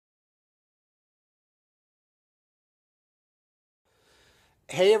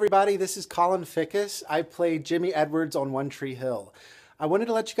Hey everybody, this is Colin Fickes. I play Jimmy Edwards on One Tree Hill. I wanted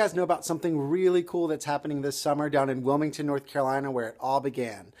to let you guys know about something really cool that's happening this summer down in Wilmington, North Carolina, where it all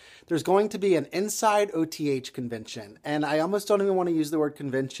began. There's going to be an Inside OTH convention, and I almost don't even want to use the word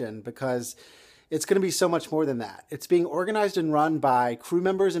convention because it's going to be so much more than that. It's being organized and run by crew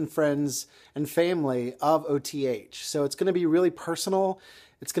members and friends and family of OTH. So it's going to be really personal.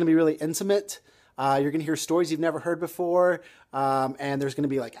 It's going to be really intimate. You're going to hear stories you've never heard before, and there's going to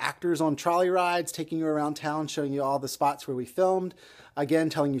be like actors on trolley rides taking you around town, showing you all the spots where we filmed.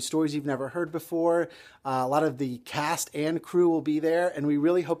 Again, telling you stories you've never heard before. A lot of the cast and crew will be there, and we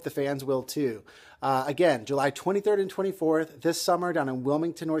really hope the fans will too. Again, July 23rd and 24th this summer down in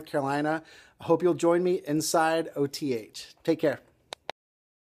Wilmington, North Carolina. I hope you'll join me inside OTH. Take care.